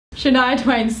Shania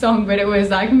Twain's song, but it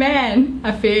was like, man,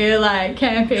 I feel like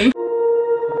camping.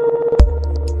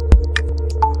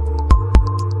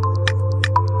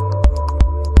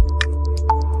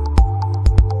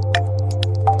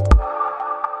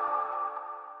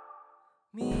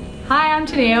 Hi, I'm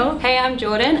Tennille. Hey, I'm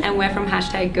Jordan and we're from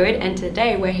 #Good, and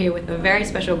today we're here with a very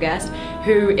special guest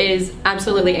who is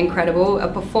absolutely incredible. A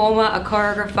performer, a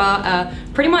choreographer,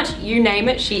 pretty much you name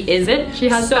it, she is it. She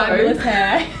has fabulous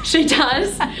hair. She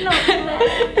does.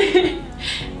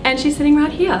 And she's sitting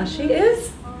right here. She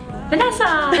is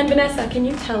Vanessa. And Vanessa, can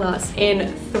you tell us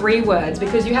in 3 words,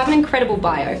 because you have an incredible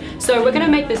bio, so we're gonna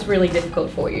make this really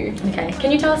difficult for you. Okay.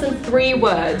 Can you tell us in 3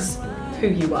 words who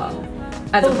you are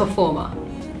as a performer?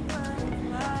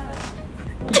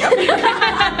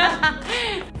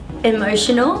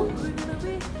 Emotional,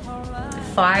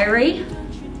 fiery,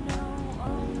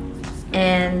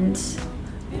 and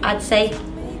I'd say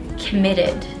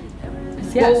committed.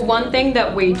 Yes. Well, one thing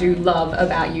that we do love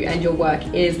about you and your work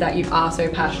is that you are so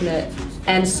passionate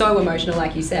and so emotional,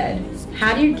 like you said.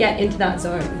 How do you get into that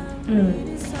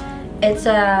zone? It's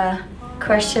a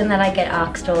question that I get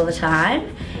asked all the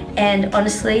time, and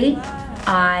honestly,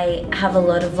 I have a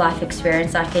lot of life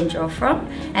experience I can draw from,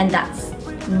 and that's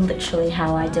literally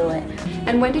how I do it.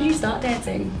 And when did you start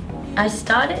dancing? I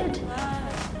started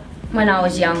when I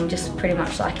was young, just pretty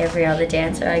much like every other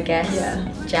dancer, I guess. Yeah.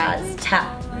 Jazz,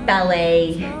 tap,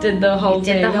 ballet. Did the whole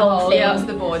thing? The whole thing. Yeah, it was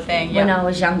the board thing. When I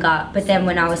was younger, but then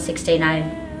when I was 16,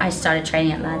 I started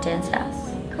training at Mad Dance House.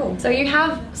 Cool. So you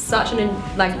have such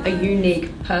a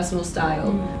unique personal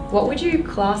style. What would you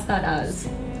class that as?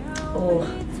 Oh.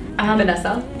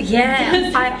 Vanessa?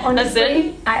 Yeah, I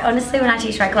honestly, when I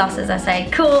teach my classes, I say,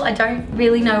 cool, I don't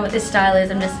really know what this style is,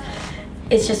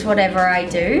 it's just whatever I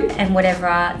do and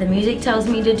whatever the music tells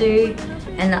me to do,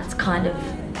 and that's kind of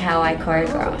how I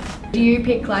choreograph. Do you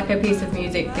pick like a piece of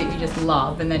music that you just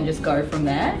love and then just go from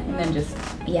there and then just...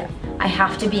 Yeah, I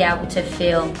have to be able to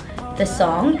feel the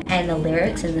song and the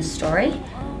lyrics and the story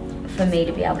for me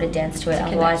to be able to dance to it,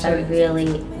 otherwise I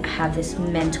really have this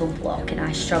mental block and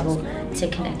I struggle to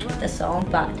connect with the song.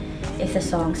 But if the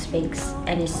song speaks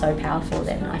and is so powerful,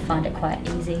 then I find it quite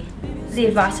easy. The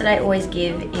advice that I always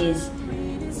give is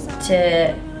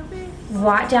to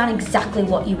write down exactly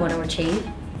what you want to achieve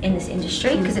in this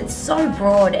industry, because it's so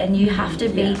broad and you have to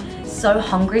be so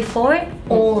hungry for it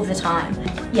all of the time.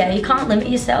 Yeah, you can't limit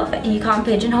yourself and you can't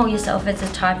pigeonhole yourself as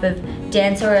a type of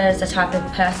dancer or as a type of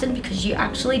person, because you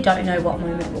actually don't know what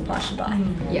moment will pass you by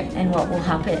and what will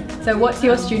happen. So what's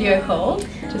your studio called?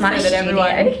 Just My so that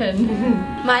everyone can...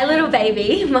 My little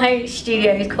baby, my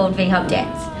studio is called VHUB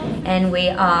Dance, and we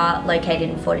are located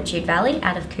in Fortitude Valley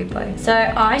out of Kupo. So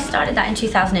I started that in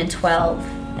 2012,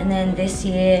 and then this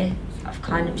year I've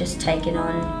kind of just taken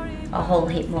on a whole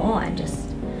heap more and just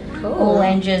all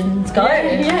engines go.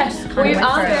 Yes, well, you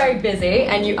are very busy,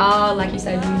 and you are, like you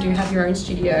said, you do have your own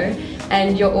studio,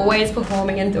 and you're always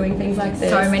performing and doing things like this.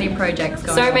 So many projects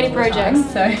going on. So many projects.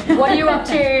 So what are you up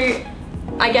to,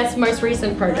 I guess, most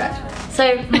recent project?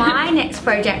 So my next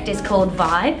project is called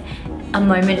VHUB, A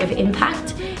Moment of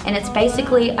Impact, and it's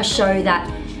basically a show that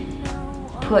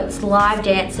puts live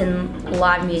dance and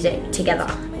live music together,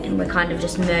 and we're kind of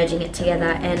just merging it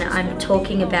together, and I'm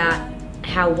talking about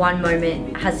how one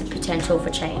moment has the potential for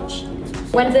change.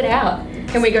 When's it out?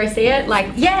 Can we go see it? Like,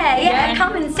 yeah,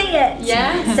 come and see it.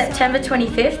 Yeah. September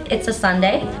 25th, it's a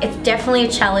Sunday. It's definitely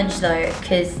a challenge though,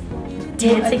 because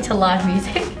dancing to live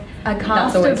music. a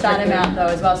cast of that amount though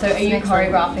as well. So are you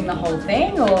choreographing the whole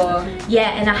thing, or? Yeah,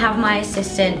 and I have my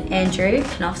assistant Andrew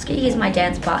Kanofsky, he's my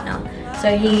dance partner.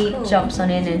 So he jumps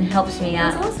on in and helps me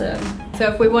out. That's awesome.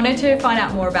 So if we wanted to find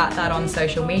out more about that on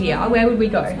social media, where would we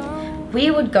go? We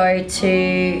would go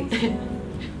to...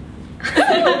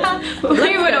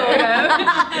 We would all go.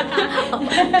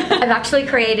 I've actually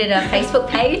created a Facebook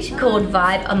page called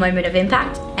VHUB, A Moment of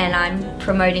Impact, and I'm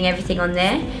promoting everything on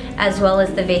there, as well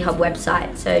as the VHUB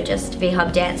website, so just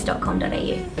vhubdance.com.au.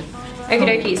 Okie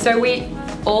dokie, so we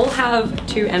all have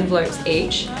 2 envelopes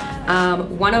each.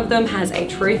 One of them has a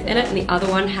truth in it and the other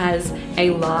one has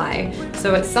a lie.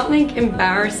 So it's something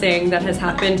embarrassing that has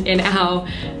happened in our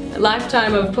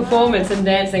lifetime of performance and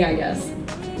dancing, I guess.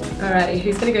 Alrighty,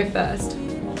 who's gonna go first?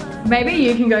 Maybe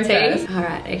you can go first.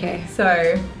 Alright, okay.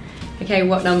 So, okay,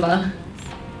 what number?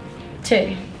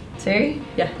 2. 2?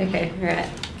 Yeah. Okay, alright.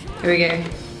 Here we go.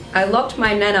 I locked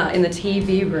my nana in the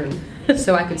TV room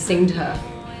so I could sing to her.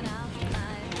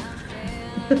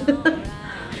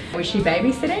 Was she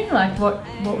babysitting? Like what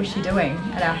was she doing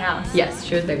at our house? Yes,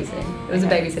 she was babysitting. It was a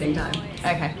babysitting time.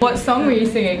 Okay. What song were you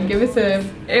singing? Give us a...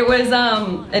 It was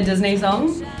a Disney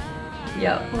song.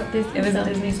 Yep. What Disney It was song? a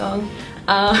Disney song.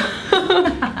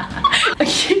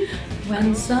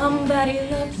 And somebody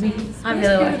loves me. I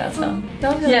really like that song.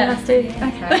 That was really nice too.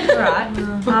 Okay, alright.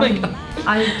 Oh my God.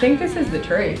 I think this is the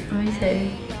truth. Me too.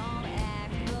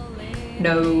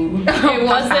 No, it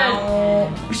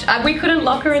wasn't. We couldn't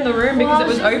lock her in the room because it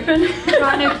was open.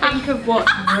 Trying to think of what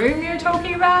room you're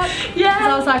talking about. Yeah.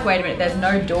 Because I was like, wait a minute, there's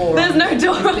no door. There's no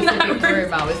door The in that specific room.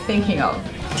 room I was thinking of.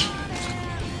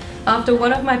 After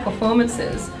one of my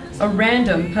performances, a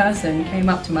random person came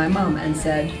up to my mum and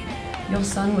said, "Your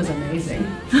son was amazing."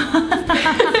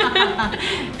 That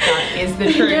is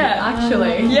the truth,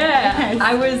 actually. Yeah,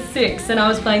 I was 6 and I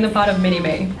was playing the part of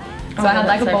Mini-Me. So I had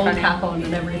like a that's so bowl funny. cap on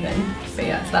and everything. So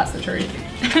yes, that's the truth.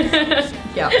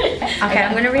 Yeah. Okay,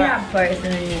 I'm gonna read out both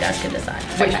and then you guys can decide.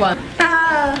 Which one?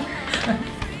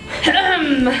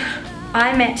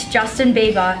 I met Justin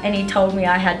Bieber and he told me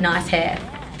I had nice hair.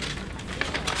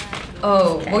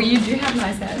 Oh, well you do have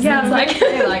nice hair. Yeah, I was like,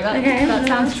 hey, like that, Okay. that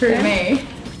sounds true to me.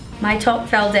 My top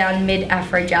fell down mid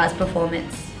Afro jazz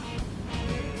performance.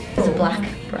 It's a black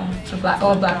bra. A black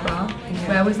bra.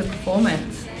 Where was the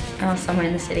performance? Somewhere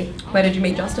in the city. Where did you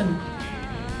meet Justin?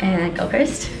 And Gold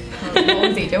Coast. What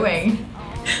was he doing?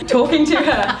 Talking to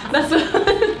her. That's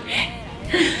what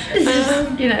It's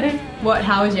just, you know,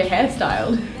 How was your hair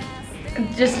styled?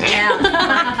 just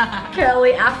out.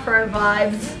 Curly Afro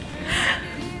vibes. I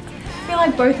feel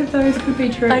like both of those could be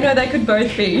true. I know they could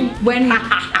both be. When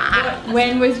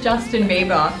was Justin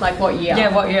Bieber? Like what year?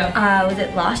 Yeah, what year? Was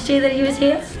it last year that he was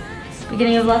here?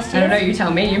 Beginning of last I year? don't know, you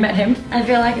tell me, you met him. I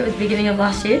feel like it was beginning of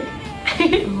last year.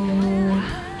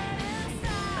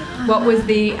 What was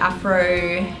the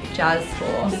Afro Jazz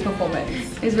Force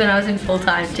performance? It was when I was in full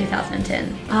time,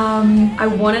 2010. I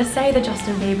want to say that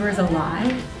Justin Bieber is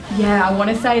alive. Yeah, I want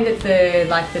to say that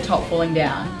the top falling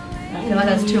down. I feel like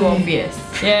that's too obvious.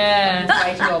 Yeah. It's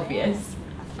way too obvious.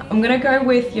 I'm gonna go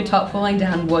with your top falling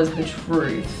down was the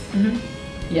truth.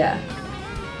 Yeah.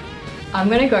 I'm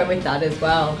gonna go with that as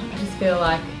well. I just feel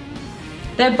like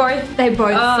They both so could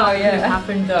have yeah.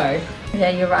 happened though. Yeah,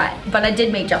 you're right. But I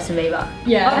did meet Justin Bieber.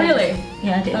 Yeah. Oh really?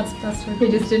 Yeah, I did. That's He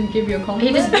just didn't give you a He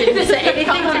compliment. just didn't say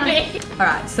anything to me.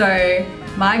 Alright, so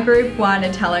my group won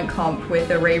a talent comp with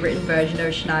a rewritten version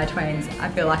of Shania Twain's I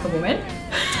Feel Like a Woman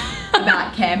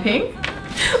about camping.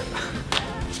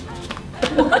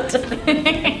 What?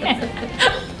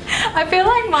 I feel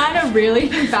like mine are really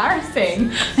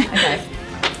embarrassing. Okay,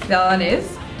 the other one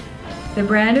is, the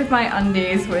brand of my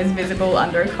undies was visible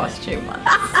under a costume once.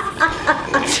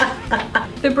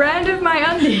 The brand of my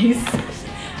undies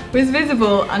was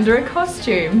visible under a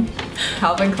costume.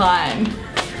 Calvin Klein.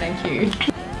 Thank you.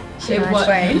 Shania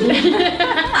Twain.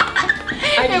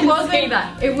 It wasn't.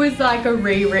 It was like a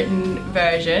rewritten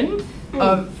version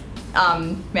of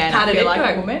Man, How I did Feel it Like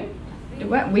go? a Woman.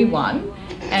 We won,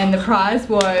 and the prize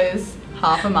was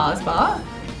half a Mars bar.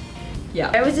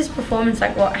 Yeah. Where was this performance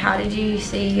like? What? How did you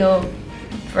see your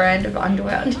brand of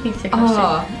underwear underneath your costume?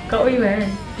 Oh. What were you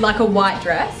wearing? Like a white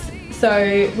dress.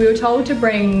 So we were told to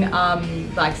bring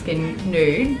like skin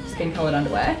coloured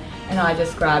underwear, and I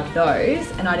just grabbed those,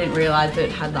 and I didn't realise that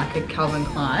it had like a Calvin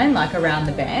Klein like around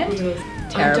the band.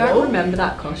 Terrible. I don't remember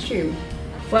that costume.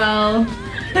 Well,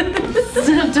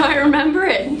 Don't remember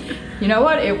it. you know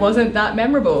what? It wasn't that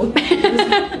memorable. It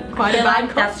was quite a bad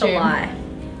That's a costume. lie.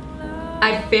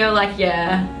 I feel like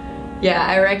yeah,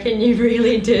 I reckon you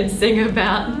really did sing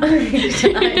about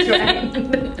Shania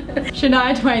Twain.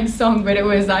 Shania Twain's song, but it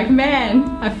was like, man,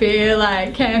 I feel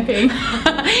like camping.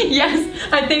 Yes,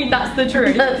 I think that's the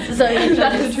truth. That's so the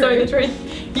That is so the truth.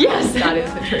 Yes, That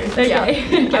is the truth. Okay. Yeah.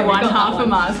 Okay, I we won got half that a one.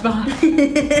 Mars bar.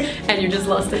 and you just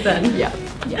lost it then. Yeah.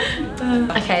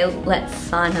 Yeah. Okay, let's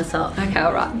sign us off. Okay,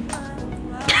 all right.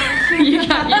 you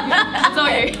can. It's all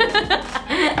you.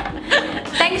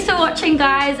 Thanks for watching,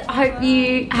 guys. I hope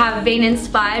you have been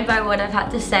inspired by what I've had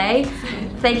to say.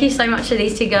 Thank you so much to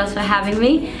these two girls for having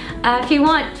me. If you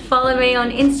want, follow me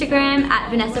on Instagram at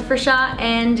Vanessa Friscia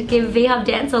and give VHUB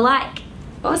Dance a like.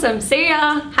 Awesome. See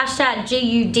ya.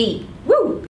 #GUD. Woo!